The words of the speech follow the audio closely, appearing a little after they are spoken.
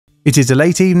It is the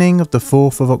late evening of the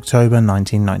 4th of October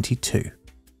 1992.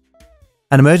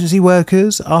 And emergency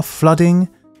workers are flooding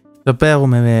the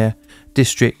Bijlmermeer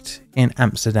district in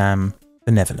Amsterdam,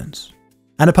 the Netherlands.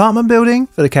 An apartment building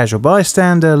for the casual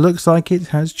bystander looks like it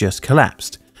has just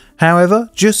collapsed. However,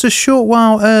 just a short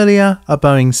while earlier, a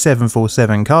Boeing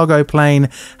 747 cargo plane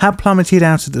had plummeted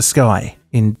out of the sky,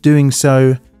 in doing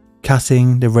so,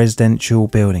 cutting the residential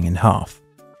building in half.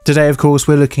 Today, of course,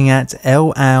 we're looking at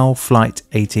El Al Flight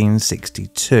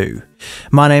 1862.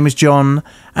 My name is John,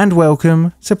 and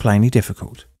welcome to Plainly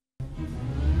Difficult.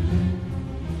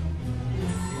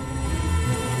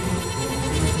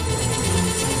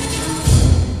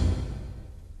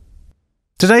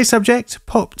 Today's subject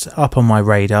popped up on my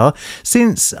radar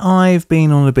since I've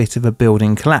been on a bit of a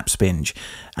building collapse binge,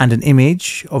 and an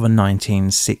image of a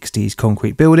 1960s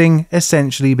concrete building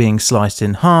essentially being sliced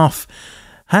in half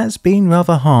has been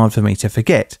rather hard for me to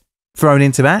forget. Thrown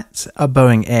into that, a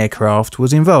Boeing aircraft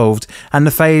was involved, and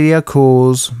the failure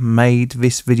cause made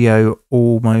this video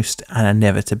almost an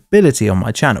inevitability on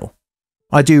my channel.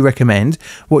 I do recommend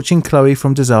watching Chloe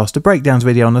from Disaster Breakdown's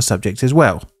video on the subject as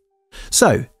well.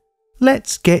 So,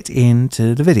 let's get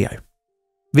into the video.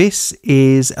 This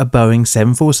is a Boeing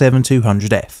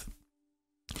 747-200F.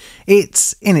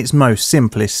 It's, in its most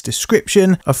simplest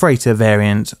description, a freighter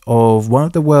variant of one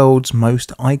of the world's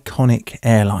most iconic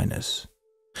airliners.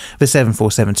 The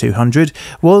 747-200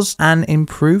 was an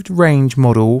improved range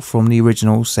model from the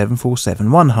original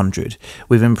 747-100,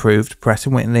 with improved Pratt &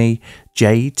 Whitney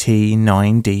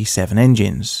JT9D7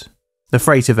 engines. The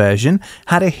freighter version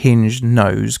had a hinged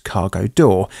nose cargo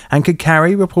door and could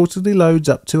carry reportedly loads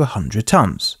up to 100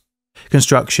 tons.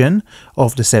 Construction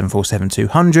of the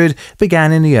 747-200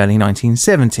 began in the early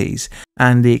 1970s,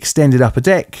 and the extended upper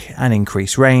deck and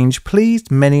increased range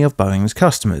pleased many of Boeing's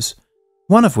customers,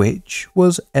 one of which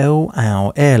was El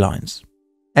Al Airlines.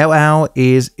 El Al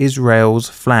is Israel's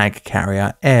flag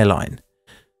carrier airline.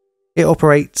 It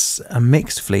operates a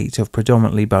mixed fleet of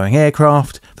predominantly Boeing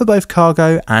aircraft for both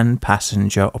cargo and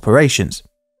passenger operations.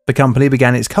 The company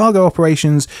began its cargo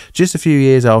operations just a few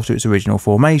years after its original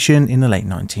formation in the late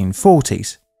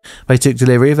 1940s. They took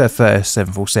delivery of their first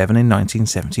 747 in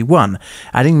 1971,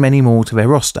 adding many more to their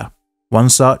roster. One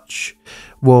such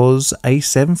was a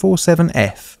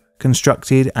 747F,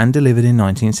 constructed and delivered in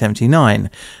 1979,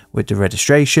 with the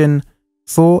registration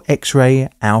for X-Ray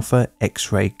Alpha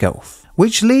X-Ray Golf.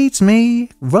 Which leads me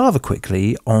rather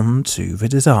quickly on to the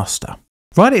disaster.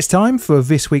 Right, it's time for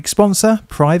this week's sponsor,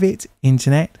 Private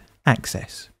Internet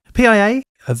Access. PIA,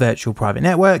 a virtual private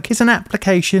network, is an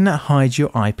application that hides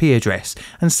your IP address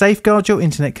and safeguards your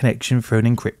internet connection through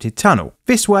an encrypted tunnel.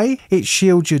 This way, it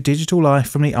shields your digital life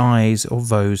from the eyes of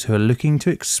those who are looking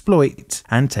to exploit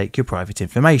and take your private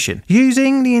information.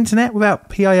 Using the internet without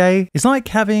PIA is like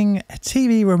having a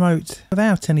TV remote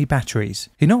without any batteries.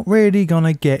 You're not really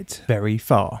gonna get very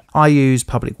far. I use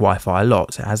public Wi-Fi a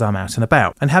lot as I'm out and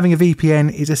about, and having a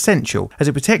VPN is essential as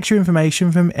it protects your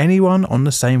information from anyone on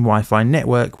the same Wi-Fi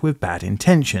network with bad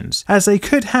intentions, as they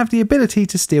could have the ability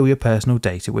to steal your personal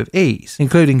data with ease,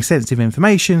 including sensitive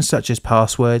information such as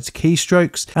passwords, keystrokes,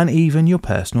 and even your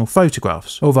personal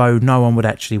photographs, although no one would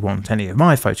actually want any of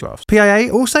my photographs.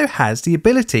 PIA also has the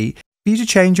ability for you to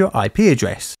change your IP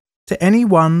address to any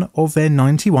one of their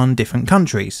 91 different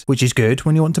countries, which is good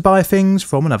when you want to buy things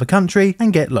from another country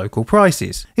and get local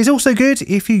prices. It's also good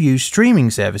if you use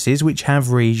streaming services which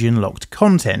have region-locked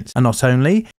content, and not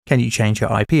only can you change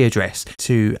your IP address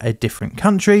to a different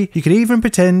country, you can even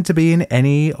pretend to be in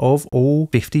any of all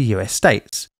 50 US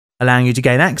states, allowing you to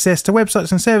gain access to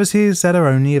websites and services that are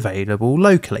only available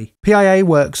locally. PIA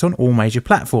works on all major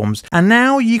platforms, and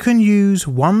now you can use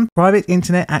one private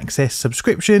internet access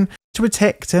subscription to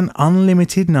protect an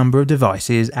unlimited number of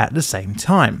devices at the same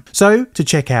time. So, to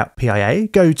check out PIA,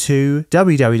 go to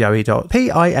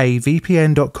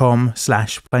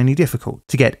www.piavpn.com/plainlydifficult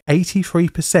to get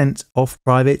 83% off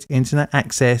private internet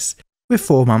access with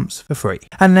 4 months for free.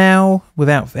 And now,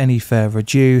 without any further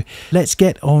ado, let's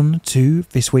get on to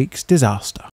this week's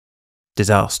disaster.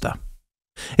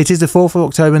 It is the 4th of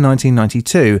October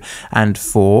 1992, and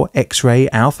 4 X-Ray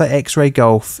Alpha X-Ray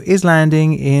Golf is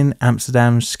landing in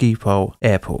Amsterdam's Schiphol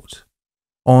Airport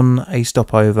on a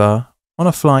stopover on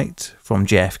a flight from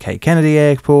JFK Kennedy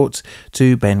Airport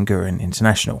to Ben Gurion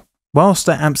International. Whilst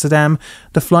at Amsterdam,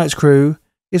 the flight's crew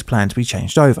is planned to be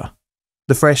changed over.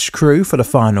 The fresh crew for the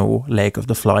final leg of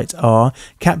the flight are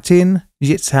Captain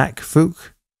Yitzhak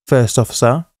Fuk, First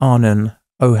Officer Arnon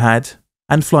Ohad,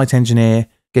 and Flight Engineer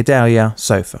Gedalia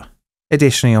Sofa.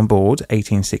 Additionally on board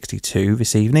 1862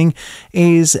 this evening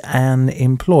is an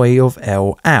employee of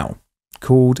El Al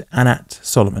called Anat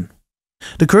Solomon.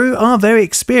 The crew are very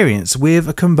experienced with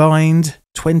a combined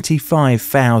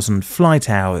 25,000 flight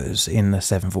hours in the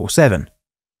 747.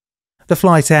 The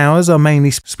flight hours are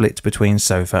mainly split between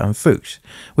Sofa and Fuchs,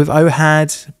 with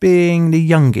Ohad being the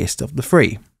youngest of the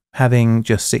three, having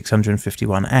just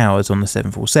 651 hours on the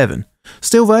 747.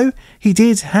 Still though, he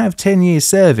did have 10 years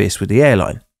service with the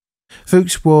airline.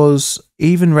 Fuchs was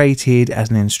even rated as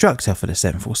an instructor for the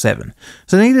 747,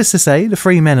 so needless to say, the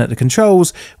three men at the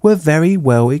controls were very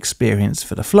well experienced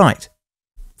for the flight.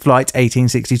 Flight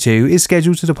 1862 is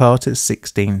scheduled to depart at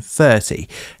 16:30.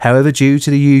 However, due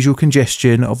to the usual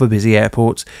congestion of a busy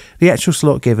airport, the actual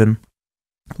slot given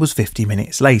was 50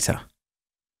 minutes later.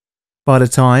 By the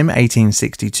time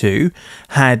 1862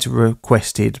 had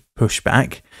requested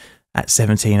pushback, at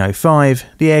 17:05,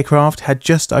 the aircraft had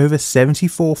just over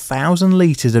 74,000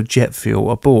 litres of jet fuel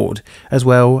aboard, as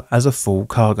well as a full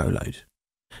cargo load.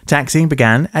 Taxiing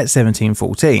began at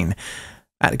 17:14.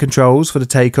 At the controls for the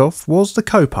takeoff was the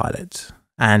co-pilot,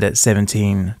 and at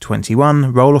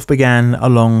 17:21, roll-off began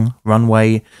along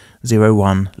runway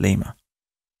 01 Lima.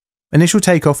 Initial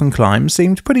takeoff and climb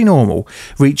seemed pretty normal,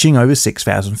 reaching over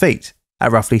 6,000 feet.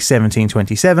 At roughly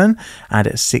 17:27 and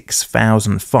at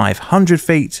 6,500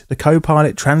 feet, the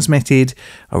co-pilot transmitted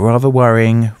a rather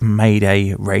worrying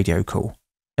Mayday radio call.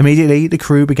 Immediately, the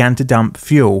crew began to dump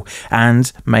fuel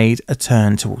and made a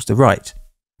turn towards the right.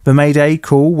 The Mayday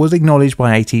call was acknowledged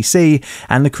by ATC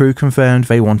and the crew confirmed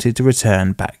they wanted to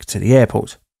return back to the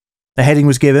airport. The heading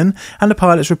was given and the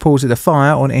pilots reported a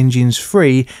fire on engines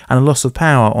 3 and a loss of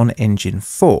power on engine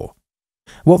 4.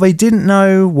 What they didn't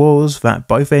know was that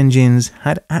both engines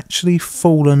had actually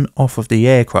fallen off of the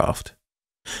aircraft.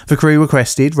 The crew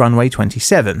requested runway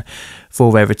 27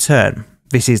 for their return.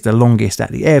 This is the longest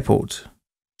at the airport.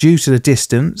 Due to the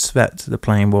distance that the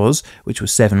plane was, which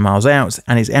was 7 miles out,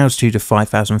 and its altitude of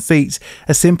 5,000 feet,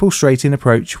 a simple straight-in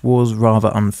approach was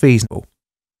rather unfeasible.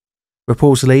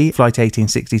 Reportedly, Flight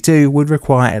 1862 would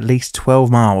require at least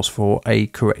 12 miles for a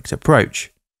correct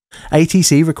approach.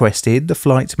 ATC requested the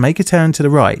flight make a turn to the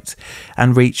right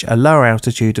and reach a lower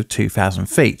altitude of 2,000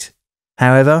 feet.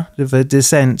 However, the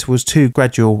descent was too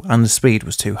gradual and the speed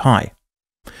was too high.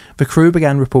 The crew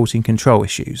began reporting control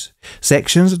issues.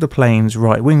 Sections of the plane's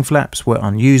right wing flaps were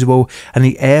unusable and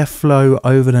the airflow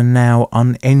over the now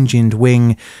unengined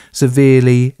wing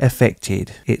severely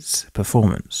affected its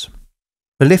performance.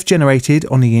 The lift generated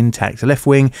on the intact left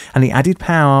wing and the added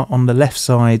power on the left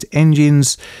side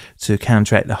engines to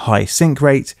counteract the high sink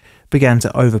rate began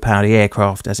to overpower the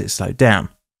aircraft as it slowed down.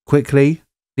 Quickly,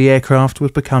 the aircraft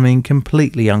was becoming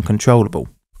completely uncontrollable.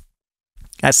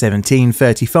 At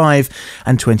 17:35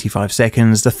 and 25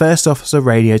 seconds, the first officer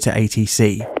radioed to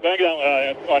ATC. Going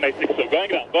down, 186,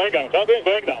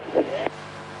 going down.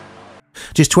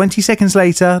 Just 20 seconds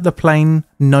later, the plane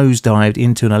nosedived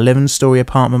into an 11-storey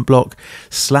apartment block,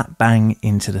 slap bang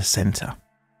into the centre.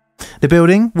 The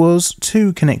building was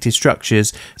two connected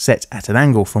structures set at an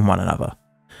angle from one another.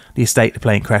 The estate the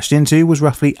plane crashed into was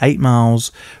roughly 8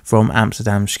 miles from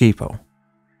Amsterdam Schiphol.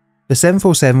 The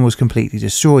 747 was completely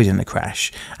destroyed in the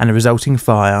crash, and the resulting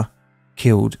fire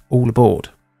killed all aboard.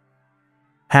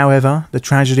 However, the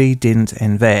tragedy didn't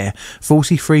end there.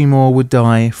 43 more would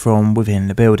die from within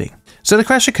the building. So the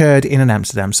crash occurred in an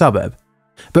Amsterdam suburb.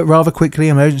 But rather quickly,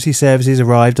 emergency services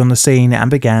arrived on the scene and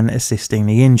began assisting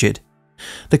the injured.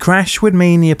 The crash would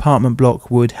mean the apartment block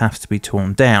would have to be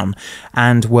torn down,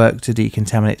 and work to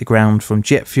decontaminate the ground from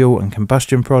jet fuel and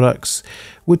combustion products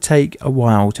would take a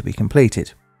while to be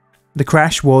completed. The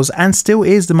crash was and still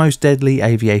is the most deadly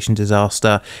aviation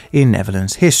disaster in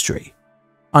Netherlands history.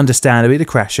 Understandably, the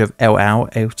crash of El Al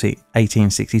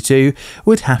 1862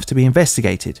 would have to be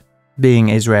investigated. Being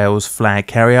Israel's flag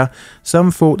carrier,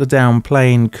 some thought the downed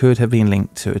plane could have been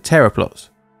linked to a terror plot,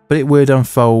 but it would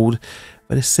unfold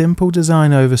that a simple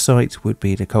design oversight would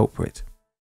be the culprit.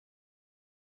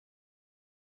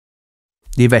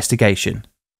 The investigation.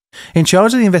 In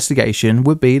charge of the investigation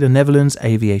would be the Netherlands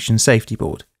Aviation Safety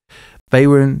Board. They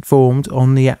were informed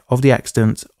of the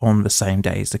accident on the same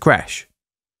day as the crash.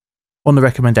 On the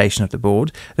recommendation of the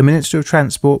board, the Minister of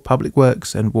Transport, Public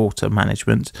Works and Water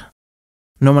Management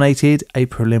nominated a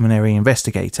preliminary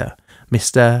investigator,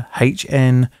 Mr.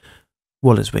 H.N.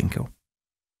 Wollerswinkel.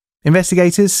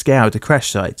 Investigators scoured the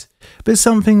crash site, but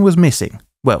something was missing.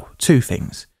 Well, two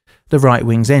things. The right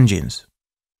wing's engines.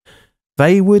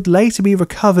 They would later be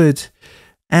recovered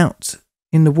out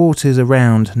in the waters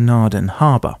around Naarden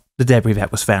Harbour. The debris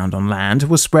that was found on land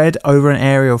was spread over an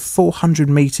area of 400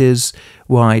 metres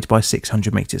wide by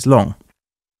 600 metres long.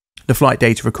 The flight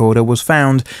data recorder was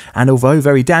found, and although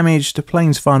very damaged, the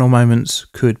plane's final moments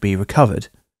could be recovered.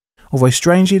 Although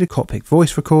strangely, the cockpit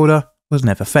voice recorder was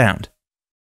never found.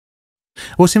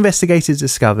 What investigators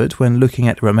discovered when looking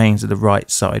at the remains of the right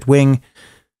side wing,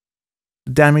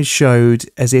 the damage showed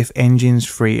as if engines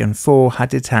 3 and 4 had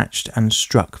detached and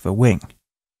struck the wing.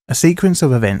 A sequence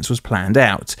of events was planned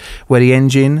out, where the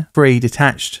engine 3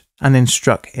 detached and then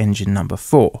struck engine number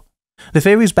 4. The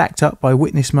theory is backed up by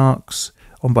witness marks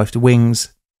on both the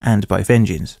wings and both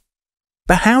engines.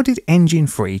 But how did engine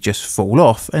 3 just fall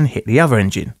off and hit the other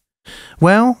engine?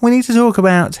 Well, we need to talk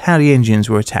about how the engines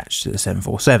were attached to the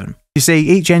 747. You see,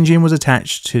 each engine was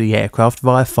attached to the aircraft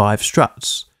via 5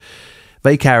 struts.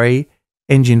 They carry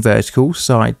engine vertical,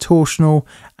 side torsional,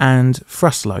 and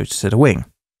thrust loads to the wing.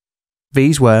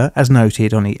 These were, as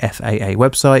noted on the FAA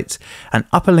website, an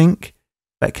upper link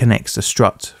that connects the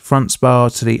strut front spar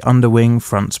to the underwing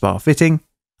front spar fitting,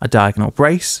 a diagonal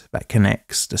brace that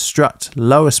connects the strut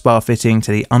lower spar fitting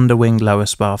to the underwing lower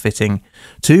spar fitting,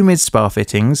 2 mid-spar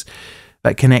fittings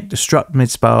that connect the strut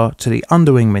mid-spar to the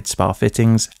underwing mid-spar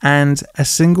fittings, and a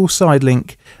single side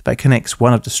link that connects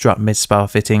one of the strut mid-spar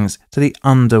fittings to the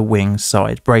underwing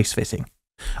side brace fitting.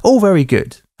 All very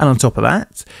good, and on top of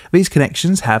that, these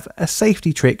connections have a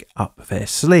safety trick up their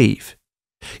sleeve.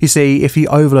 You see, if you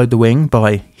overload the wing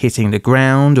by hitting the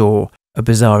ground or a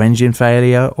bizarre engine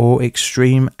failure or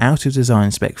extreme out of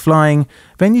design spec flying,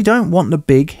 then you don't want the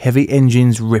big heavy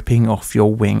engines ripping off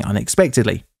your wing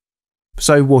unexpectedly.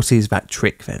 So what is that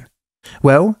trick then?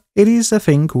 Well, it is a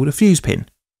thing called a fuse pin.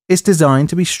 It's designed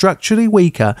to be structurally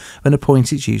weaker than the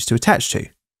point it's used to attach to,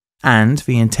 and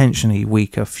the intentionally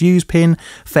weaker fuse pin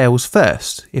fails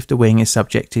first if the wing is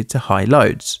subjected to high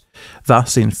loads,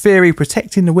 thus in theory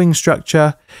protecting the wing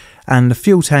structure and the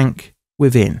fuel tank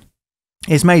within.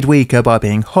 It's made weaker by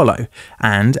being hollow,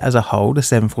 and as a whole the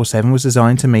 747 was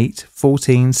designed to meet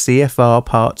 14 CFR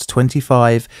Part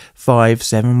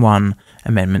 25571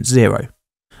 Amendment 0.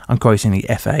 I'm quoting the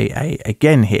FAA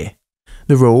again here.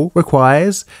 The rule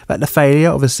requires that the failure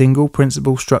of a single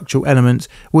principal structural element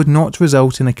would not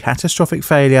result in a catastrophic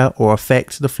failure or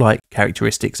affect the flight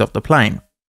characteristics of the plane.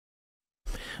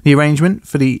 The arrangement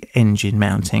for the engine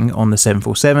mounting on the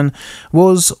 747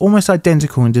 was almost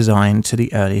identical in design to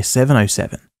the earlier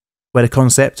 707, where the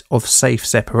concept of safe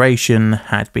separation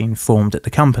had been formed at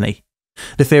the company.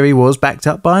 The theory was backed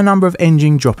up by a number of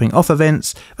engine dropping off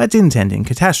events that didn't end in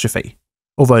catastrophe,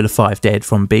 although the 5 dead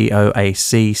from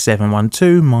BOAC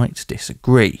 712 might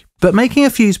disagree. But making a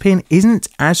fuse pin isn't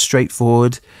as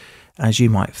straightforward as you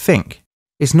might think.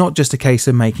 It's not just a case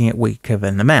of making it weaker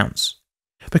than the mounts,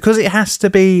 because it has to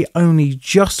be only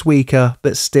just weaker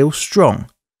but still strong.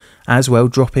 As well,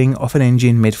 dropping off an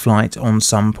engine mid-flight on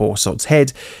some poor sod's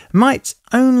head might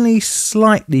only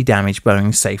slightly damage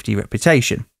Boeing's safety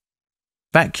reputation.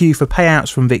 That queue for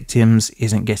payouts from victims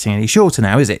isn't getting any shorter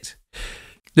now, is it?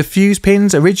 The fuse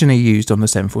pins originally used on the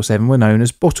 747 were known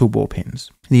as bottle bore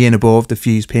pins. The inner bore of the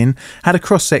fuse pin had a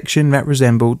cross-section that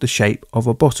resembled the shape of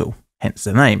a bottle, hence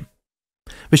the name.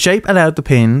 The shape allowed the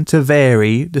pin to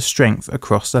vary the strength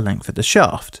across the length of the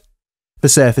shaft. The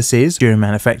surfaces during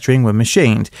manufacturing were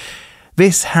machined.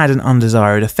 This had an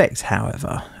undesired effect,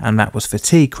 however, and that was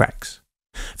fatigue cracks.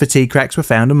 Fatigue cracks were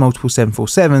found on multiple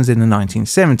 747s in the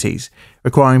 1970s,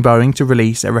 requiring Boeing to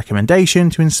release a recommendation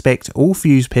to inspect all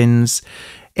fuse pins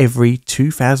every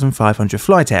 2,500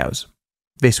 flight hours.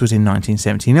 This was in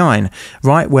 1979,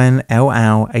 right when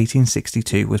ELAL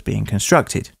 1862 was being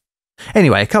constructed.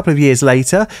 Anyway, a couple of years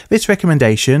later, this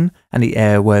recommendation and the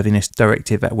airworthiness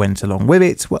directive that went along with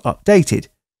it were updated,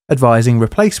 advising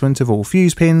replacement of all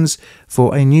fuse pins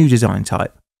for a new design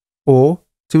type, or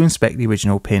to inspect the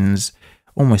original pins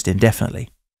almost indefinitely.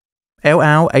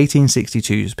 ELAL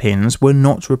 1862's pins were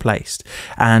not replaced,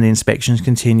 and inspections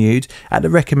continued at the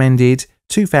recommended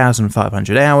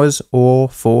 2,500 hours or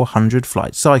 400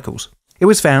 flight cycles. It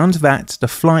was found that the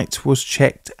flight was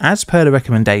checked as per the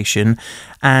recommendation,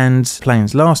 and the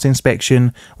plane's last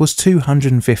inspection was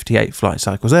 258 flight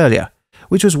cycles earlier,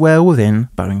 which was well within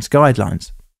Boeing's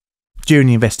guidelines. During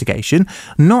the investigation,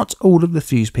 not all of the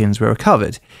fuse pins were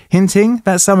recovered, hinting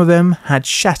that some of them had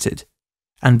shattered,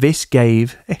 and this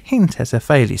gave a hint at a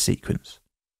failure sequence.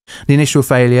 The initial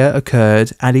failure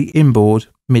occurred at the inboard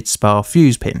mid-spar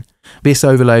fuse pin. This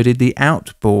overloaded the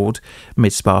outboard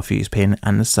mid-spar fuse pin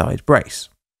and the side brace.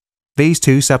 These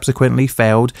two subsequently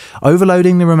failed,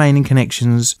 overloading the remaining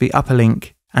connections, the upper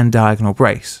link and diagonal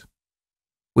brace,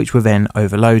 which were then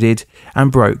overloaded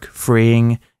and broke,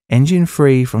 freeing engine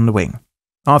 3 from the wing,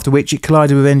 after which it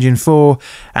collided with engine 4,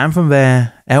 and from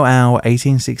there ELAL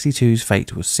 1862's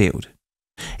fate was sealed.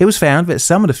 It was found that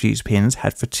some of the fuse pins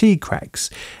had fatigue cracks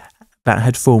that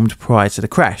had formed prior to the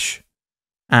crash,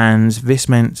 and this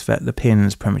meant that the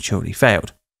pins prematurely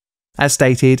failed. As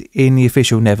stated in the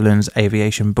official Netherlands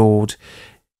Aviation Board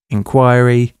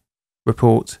Inquiry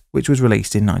report, which was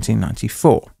released in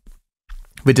 1994.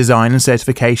 The design and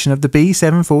certification of the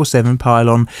B747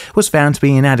 pylon was found to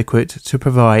be inadequate to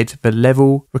provide the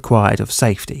level required of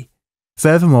safety.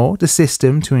 Furthermore, the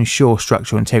system to ensure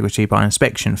structural integrity by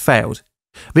inspection failed.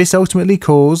 This ultimately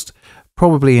caused,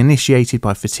 probably initiated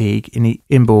by fatigue in the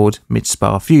inboard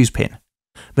mid-spar fuse pin,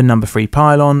 the number 3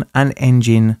 pylon and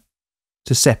engine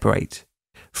to separate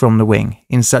from the wing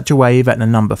in such a way that the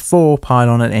number 4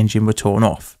 pylon and engine were torn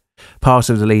off. Part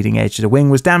of the leading edge of the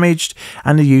wing was damaged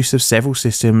and the use of several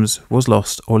systems was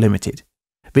lost or limited.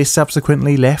 This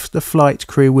subsequently left the flight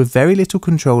crew with very little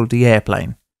control of the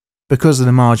airplane. Because of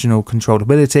the marginal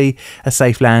controllability, a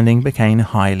safe landing became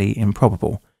highly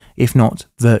improbable, if not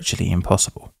virtually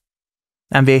impossible.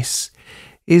 And this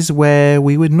is where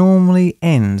we would normally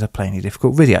end a plainly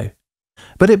difficult video.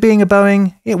 But it being a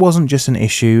Boeing, it wasn't just an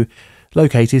issue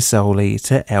located solely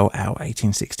to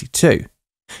LL1862.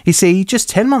 You see, just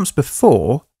 10 months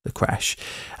before the crash,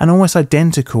 an almost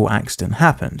identical accident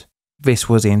happened. This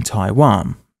was in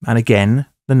Taiwan, and again,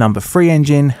 the number 3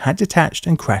 engine had detached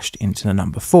and crashed into the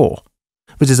number 4.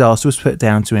 The disaster was put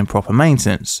down to improper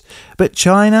maintenance, but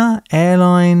China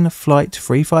Airline Flight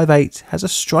 358 has a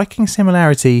striking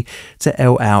similarity to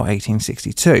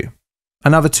LL1862.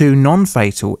 Another 2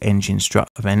 non-fatal engine strut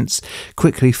events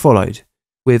quickly followed,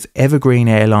 with Evergreen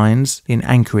Airlines in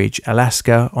Anchorage,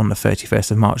 Alaska on the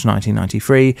 31st of March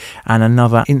 1993, and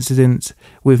another incident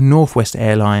with Northwest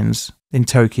Airlines in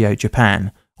Tokyo,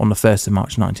 Japan on the 1st of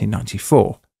March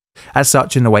 1994. As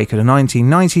such, in the wake of the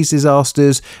 1990s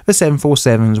disasters, the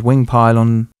 747's wing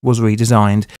pylon was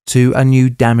redesigned to a new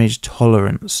damage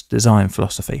tolerance design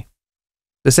philosophy.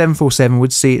 The 747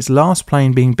 would see its last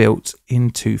plane being built in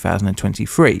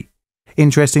 2023.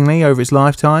 Interestingly, over its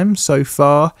lifetime, so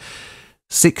far,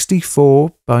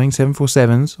 64 Boeing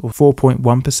 747s, or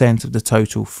 4.1% of the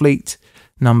total fleet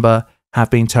number,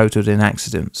 have been totaled in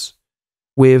accidents,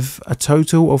 with a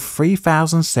total of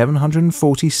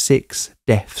 3,746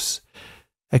 deaths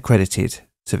accredited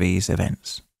to these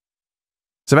events.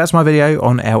 So that's my video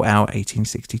on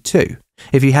LL1862.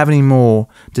 If you have any more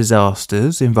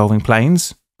disasters involving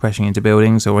planes, crashing into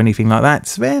buildings or anything like that,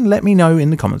 then let me know in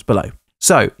the comments below.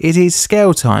 So, it is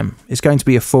scale time. It's going to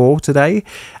be a 4 today,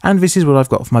 and this is what I've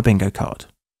got for my bingo card.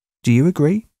 Do you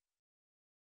agree?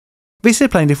 This is a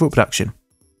Plainly Difficult production.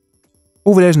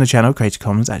 All videos on the channel Creative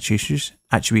Commons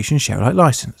Attribution Share Alike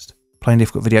licensed. Plainly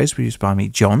Difficult videos produced by me,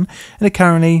 John, in a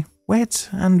currently wet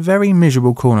and very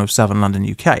miserable corner of southern London,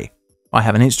 UK. I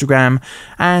have an Instagram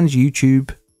and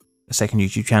YouTube, a second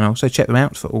YouTube channel, so check them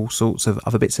out for all sorts of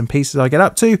other bits and pieces I get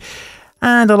up to.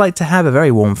 And I'd like to have a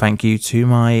very warm thank you to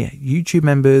my YouTube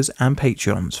members and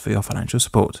Patreons for your financial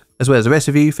support, as well as the rest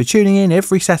of you for tuning in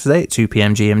every Saturday at 2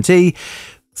 PM GMT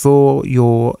for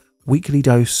your weekly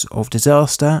dose of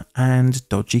disaster and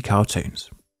dodgy cartoons.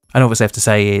 And all that's left to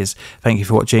say is thank you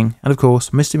for watching, and of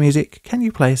course, Mr. Music, can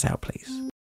you play us out please?